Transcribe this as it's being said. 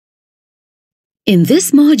In this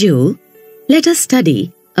module, let us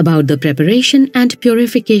study about the preparation and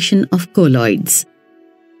purification of colloids.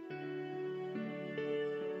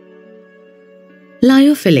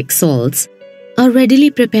 Lyophilic salts are readily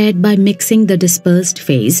prepared by mixing the dispersed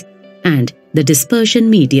phase and the dispersion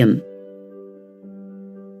medium.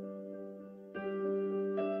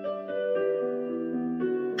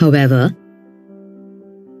 However,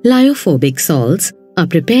 lyophobic salts are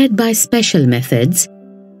prepared by special methods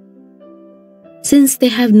since they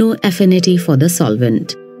have no affinity for the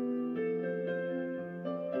solvent.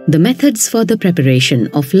 The methods for the preparation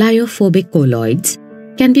of lyophobic colloids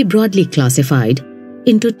can be broadly classified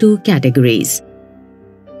into two categories: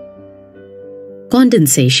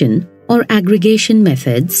 condensation or aggregation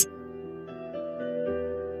methods,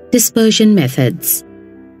 dispersion methods.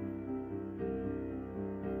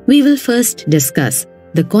 We will first discuss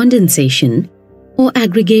the condensation or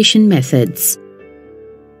aggregation methods.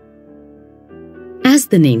 As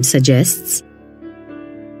the name suggests,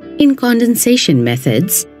 in condensation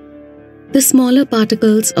methods, the smaller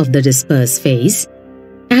particles of the dispersed phase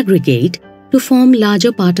aggregate to form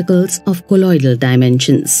larger particles of colloidal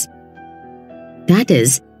dimensions. That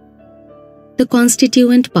is, the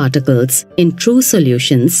constituent particles in true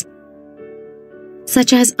solutions,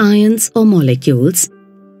 such as ions or molecules,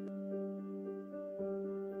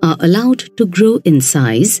 are allowed to grow in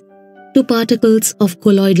size to particles of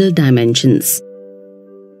colloidal dimensions.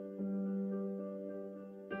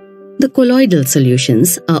 The colloidal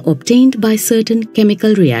solutions are obtained by certain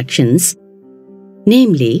chemical reactions,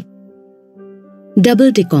 namely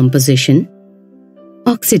double decomposition,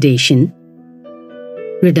 oxidation,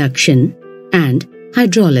 reduction, and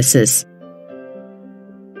hydrolysis.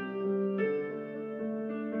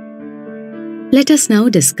 Let us now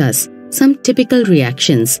discuss some typical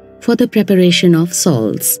reactions for the preparation of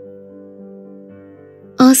salts.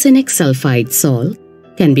 Arsenic sulfide salt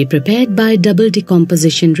can be prepared by double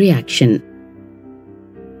decomposition reaction.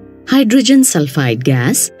 Hydrogen sulfide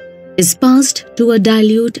gas is passed to a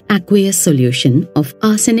dilute aqueous solution of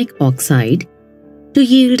arsenic oxide to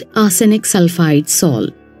yield arsenic sulfide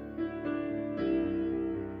salt.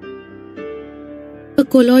 A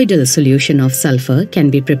colloidal solution of sulfur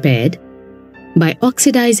can be prepared by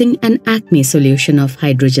oxidizing an aqueous solution of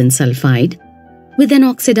hydrogen sulfide with an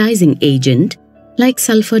oxidizing agent like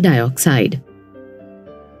sulfur dioxide.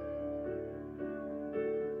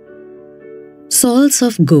 Salts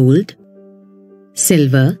of gold,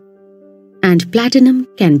 silver, and platinum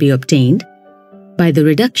can be obtained by the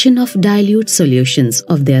reduction of dilute solutions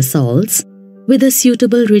of their salts with a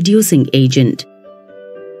suitable reducing agent.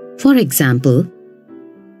 For example,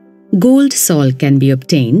 gold salt can be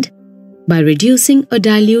obtained by reducing a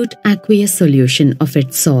dilute aqueous solution of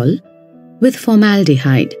its salt with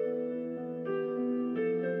formaldehyde.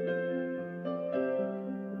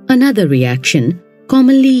 Another reaction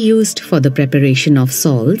commonly used for the preparation of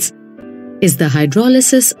salts is the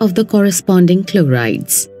hydrolysis of the corresponding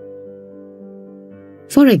chlorides.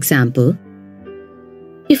 For example,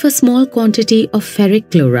 if a small quantity of ferric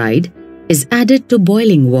chloride is added to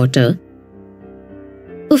boiling water,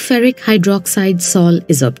 a ferric hydroxide salt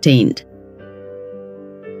is obtained.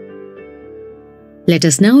 Let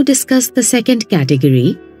us now discuss the second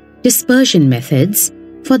category, dispersion methods,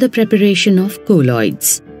 for the preparation of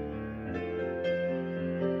colloids.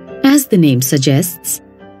 As the name suggests,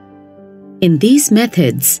 in these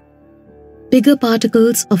methods, bigger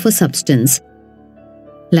particles of a substance,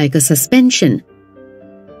 like a suspension,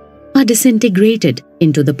 are disintegrated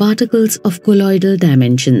into the particles of colloidal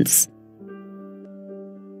dimensions.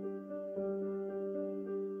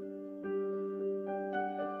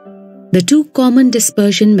 The two common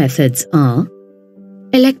dispersion methods are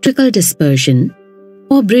electrical dispersion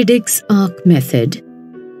or Briggs arc method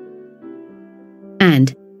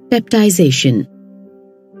and peptization.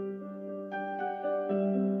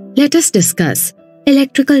 Let us discuss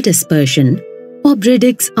electrical dispersion or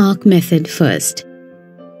Briggs arc method first.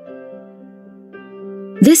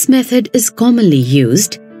 This method is commonly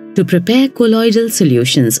used to prepare colloidal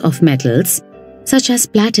solutions of metals such as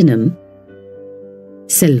platinum,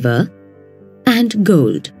 silver, and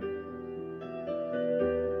gold.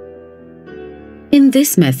 In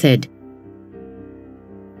this method,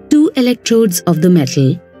 two electrodes of the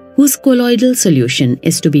metal whose colloidal solution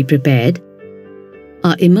is to be prepared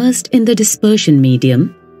are immersed in the dispersion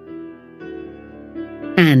medium,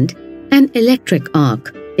 and an electric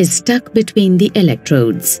arc is stuck between the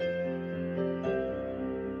electrodes.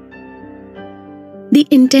 The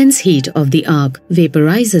intense heat of the arc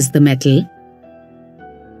vaporizes the metal,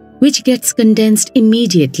 which gets condensed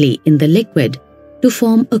immediately in the liquid to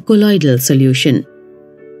form a colloidal solution.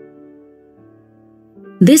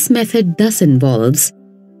 This method thus involves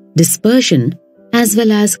dispersion as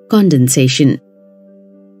well as condensation.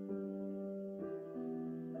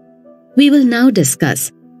 We will now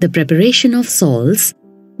discuss the preparation of salts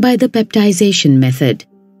by the peptization method.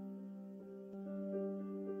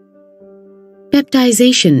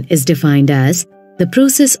 Peptization is defined as the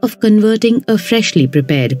process of converting a freshly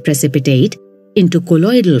prepared precipitate into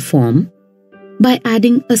colloidal form by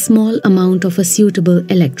adding a small amount of a suitable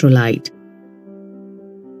electrolyte.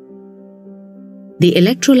 The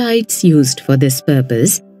electrolytes used for this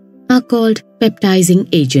purpose are called peptizing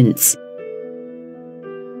agents.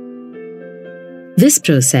 This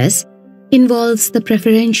process involves the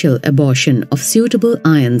preferential abortion of suitable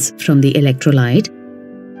ions from the electrolyte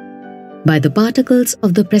by the particles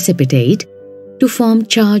of the precipitate to form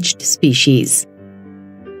charged species.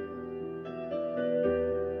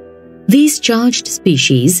 These charged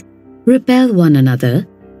species repel one another,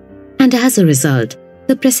 and as a result,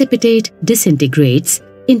 the precipitate disintegrates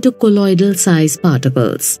into colloidal size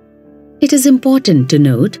particles. It is important to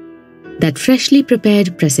note that freshly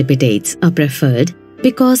prepared precipitates are preferred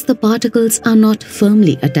because the particles are not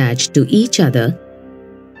firmly attached to each other.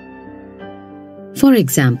 For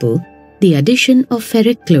example, the addition of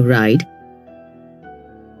ferric chloride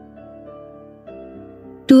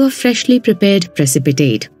to a freshly prepared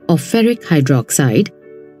precipitate of ferric hydroxide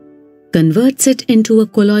converts it into a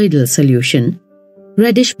colloidal solution,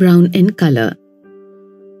 reddish-brown in color.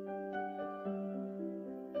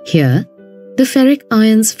 Here, the ferric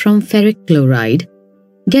ions from ferric chloride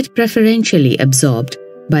get preferentially absorbed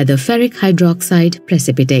by the ferric hydroxide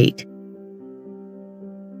precipitate.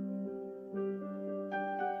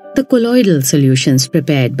 The colloidal solutions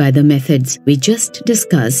prepared by the methods we just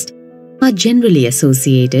discussed are generally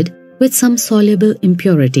associated with some soluble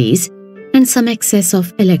impurities and some excess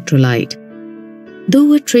of electrolyte.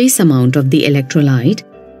 Though a trace amount of the electrolyte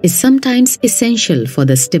is sometimes essential for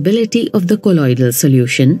the stability of the colloidal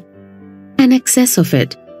solution, an excess of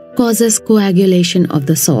it causes coagulation of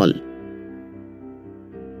the sol.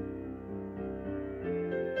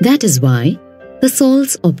 That is why the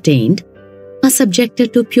salts obtained are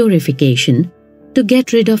subjected to purification to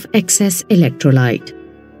get rid of excess electrolyte.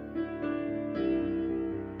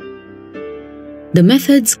 The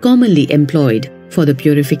methods commonly employed for the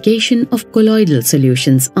purification of colloidal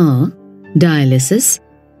solutions are dialysis,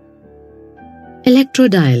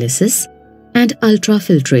 electrodialysis, and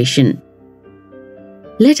ultrafiltration.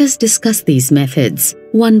 Let us discuss these methods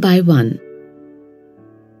one by one.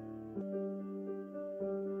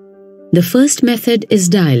 The first method is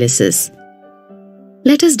dialysis.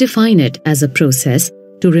 Let us define it as a process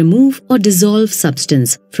to remove or dissolve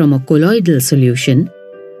substance from a colloidal solution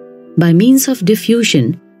by means of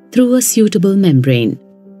diffusion through a suitable membrane.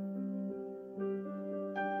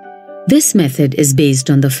 This method is based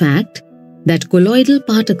on the fact that colloidal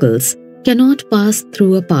particles cannot pass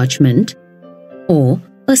through a parchment or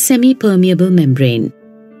a semi-permeable membrane,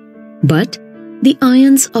 but the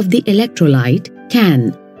ions of the electrolyte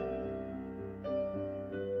can.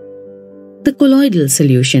 The colloidal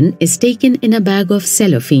solution is taken in a bag of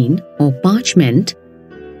cellophane or parchment,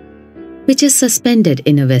 which is suspended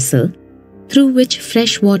in a vessel through which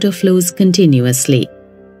fresh water flows continuously.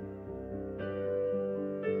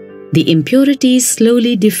 The impurities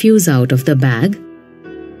slowly diffuse out of the bag,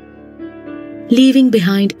 leaving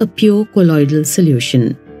behind a pure colloidal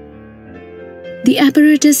solution. The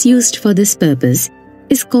apparatus used for this purpose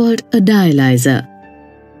is called a dialyzer.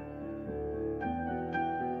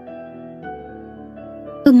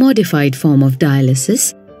 A modified form of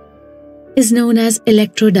dialysis is known as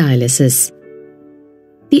electrodialysis.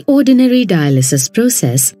 The ordinary dialysis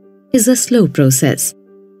process is a slow process.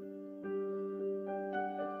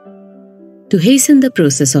 To hasten the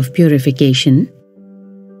process of purification,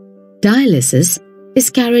 dialysis is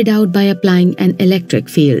carried out by applying an electric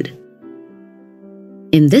field.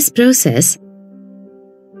 In this process,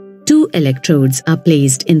 2 electrodes are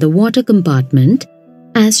placed in the water compartment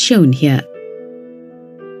as shown here.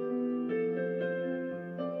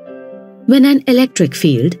 When an electric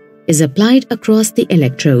field is applied across the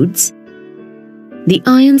electrodes, the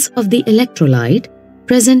ions of the electrolyte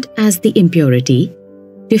present as the impurity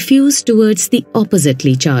diffuse towards the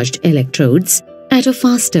oppositely charged electrodes at a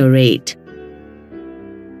faster rate.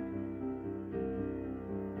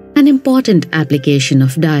 An important application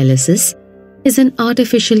of dialysis is in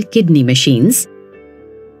artificial kidney machines,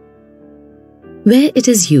 where it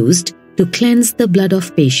is used to cleanse the blood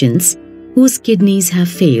of patients whose kidneys have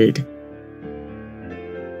failed.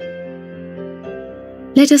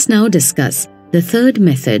 Let us now discuss the third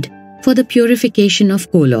method for the purification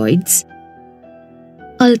of colloids,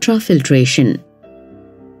 ultrafiltration.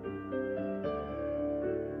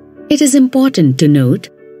 It is important to note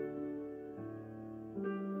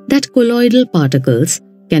that colloidal particles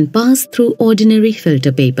can pass through ordinary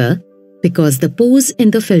filter paper because the pores in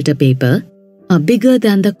the filter paper are bigger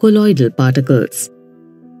than the colloidal particles.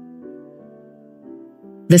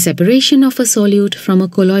 The separation of a solute from a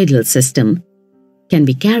colloidal system can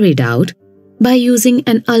be carried out by using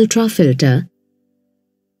an ultrafilter,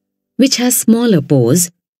 which has smaller pores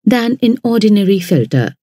than in ordinary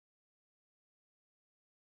filter.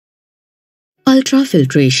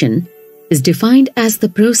 Ultrafiltration is defined as the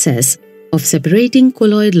process of separating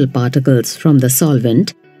colloidal particles from the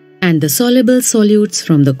solvent and the soluble solutes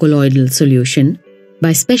from the colloidal solution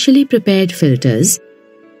by specially prepared filters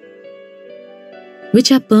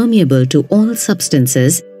which are permeable to all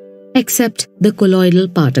substances except the colloidal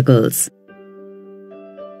particles.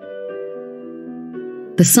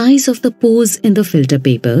 The size of the pores in the filter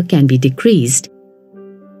paper can be decreased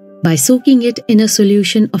by soaking it in a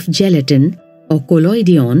solution of gelatin or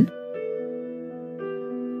colloidion,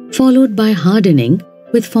 followed by hardening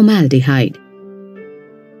with formaldehyde.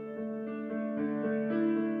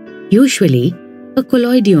 Usually, a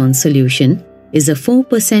colloidion solution is a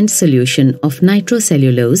 4% solution of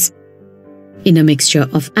nitrocellulose in a mixture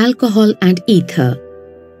of alcohol and ether.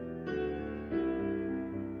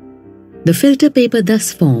 The filter paper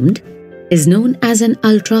thus formed is known as an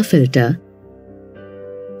ultrafilter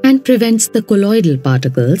and prevents the colloidal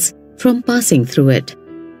particles from passing through it.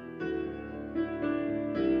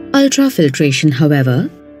 Ultrafiltration, however,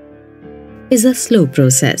 is a slow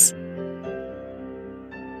process.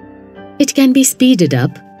 It can be speeded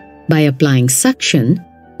up by applying suction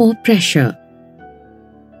or pressure.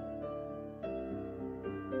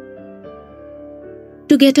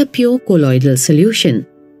 To get a pure colloidal solution,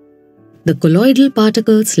 the colloidal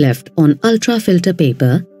particles left on ultrafilter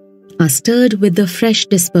paper are stirred with the fresh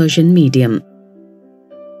dispersion medium.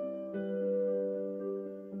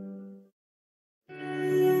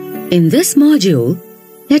 In this module,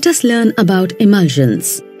 let us learn about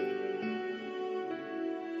emulsions.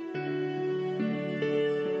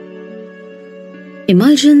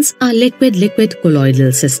 Emulsions are liquid-liquid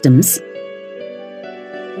colloidal systems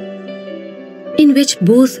in which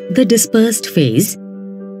both the dispersed phase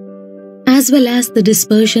as well as the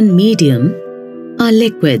dispersion medium are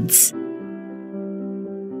liquids.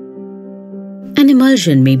 An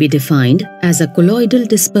emulsion may be defined as a colloidal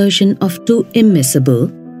dispersion of two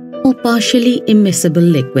immiscible or partially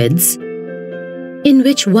immiscible liquids, in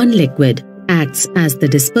which one liquid acts as the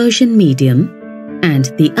dispersion medium and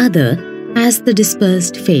the other as the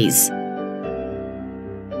dispersed phase.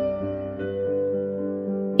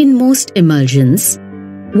 In most emulsions,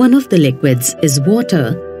 one of the liquids is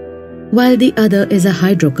water, while the other is a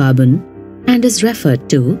hydrocarbon and is referred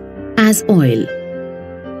to as oil.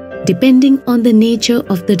 Depending on the nature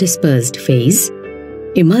of the dispersed phase,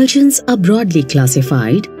 emulsions are broadly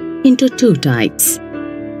classified into two types.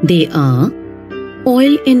 They are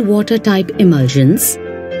oil in water type emulsions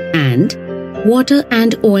and water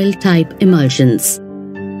and oil type emulsions.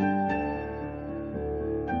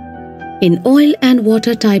 In oil and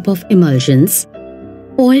water type of emulsions,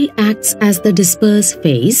 oil acts as the disperse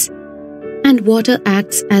phase and water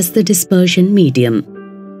acts as the dispersion medium.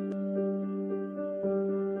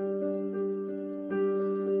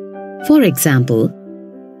 For example,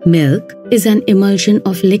 milk is an emulsion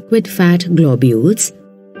of liquid fat globules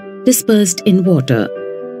dispersed in water.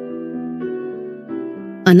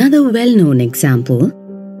 Another well-known example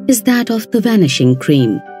is that of the vanishing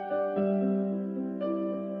cream.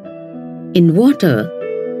 In water,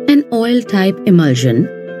 an oil-type emulsion,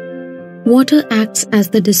 water acts as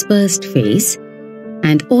the dispersed phase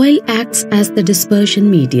and oil acts as the dispersion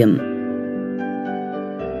medium.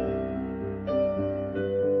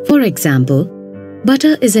 For example,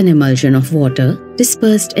 butter is an emulsion of water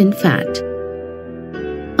dispersed in fat.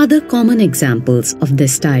 Other common examples of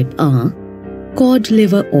this type are cod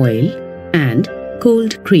liver oil and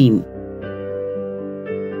cold cream.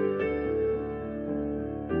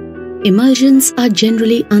 Emulsions are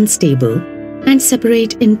generally unstable and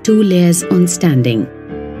separate in two layers on standing.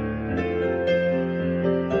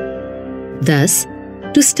 Thus,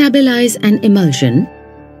 to stabilize an emulsion,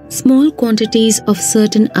 small quantities of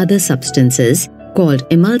certain other substances called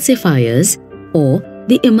emulsifiers or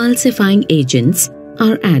the emulsifying agents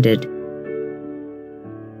are added.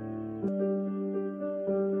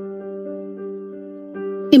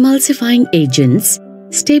 Emulsifying agents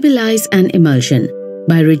stabilize an emulsion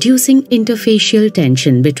by reducing interfacial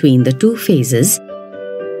tension between the two phases.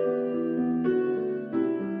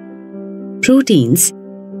 Proteins,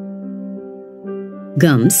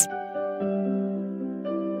 gums,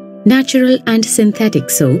 natural and synthetic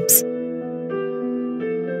soaps,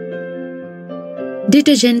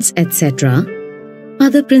 detergents, etc., are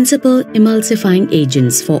the principal emulsifying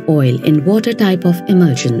agents for oil in water type of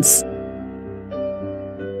emulsions.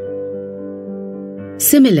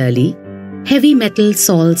 Similarly, heavy metal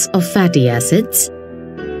salts of fatty acids,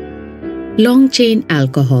 long-chain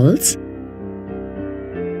alcohols,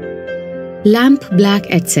 lamp black,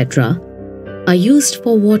 etc., are used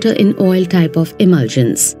for water in oil type of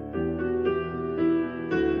emulsions.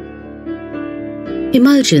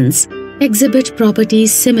 Emulsions exhibit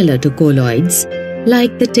properties similar to colloids,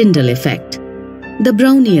 like the Tyndall effect, the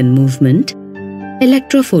Brownian movement,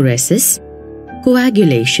 electrophoresis,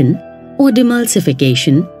 coagulation, or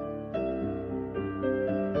demulsification,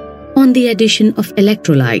 on the addition of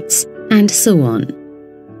electrolytes, and so on.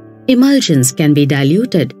 Emulsions can be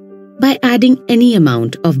diluted by adding any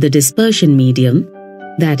amount of the dispersion medium,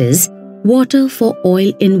 that is, water for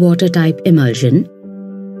oil in water type emulsion,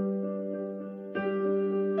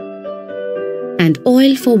 and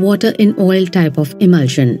oil for water in oil type of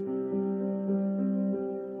emulsion.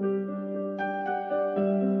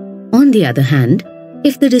 On the other hand,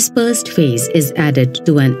 if the dispersed phase is added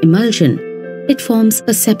to an emulsion, it forms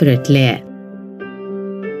a separate layer.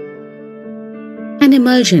 An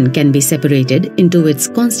emulsion can be separated into its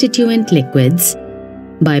constituent liquids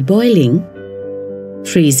by boiling,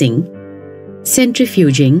 freezing,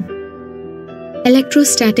 centrifuging,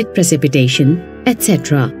 electrostatic precipitation,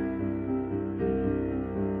 etc.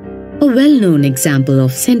 A well-known example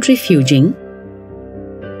of centrifuging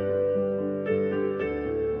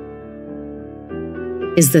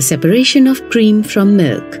is the separation of cream from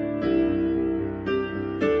milk.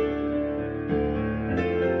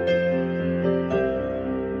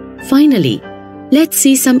 Finally, let's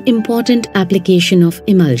see some important application of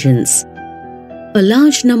emulsions. A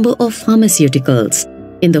large number of pharmaceuticals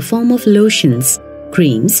in the form of lotions,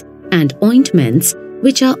 creams, and ointments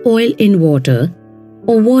which are oil in water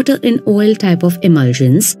or water in oil type of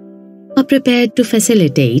emulsions are prepared to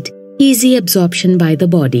facilitate easy absorption by the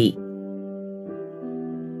body.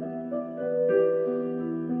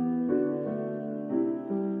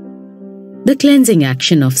 The cleansing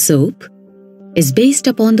action of soap is based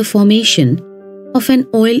upon the formation of an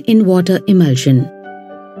oil in water emulsion.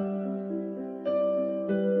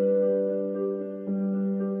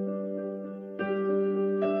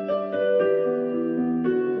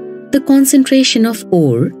 The concentration of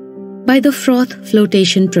ore by the froth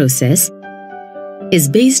flotation process is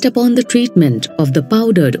based upon the treatment of the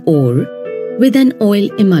powdered ore with an oil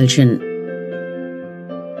emulsion.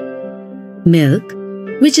 Milk,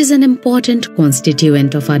 which is an important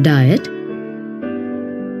constituent of our diet,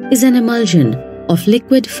 is an emulsion of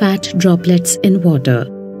liquid fat droplets in water.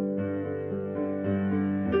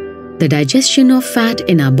 The digestion of fat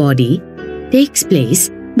in our body takes place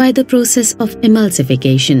by the process of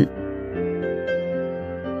emulsification.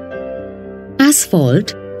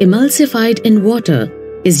 Asphalt, emulsified in water,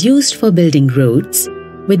 is used for building roads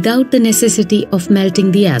without the necessity of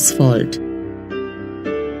melting the asphalt.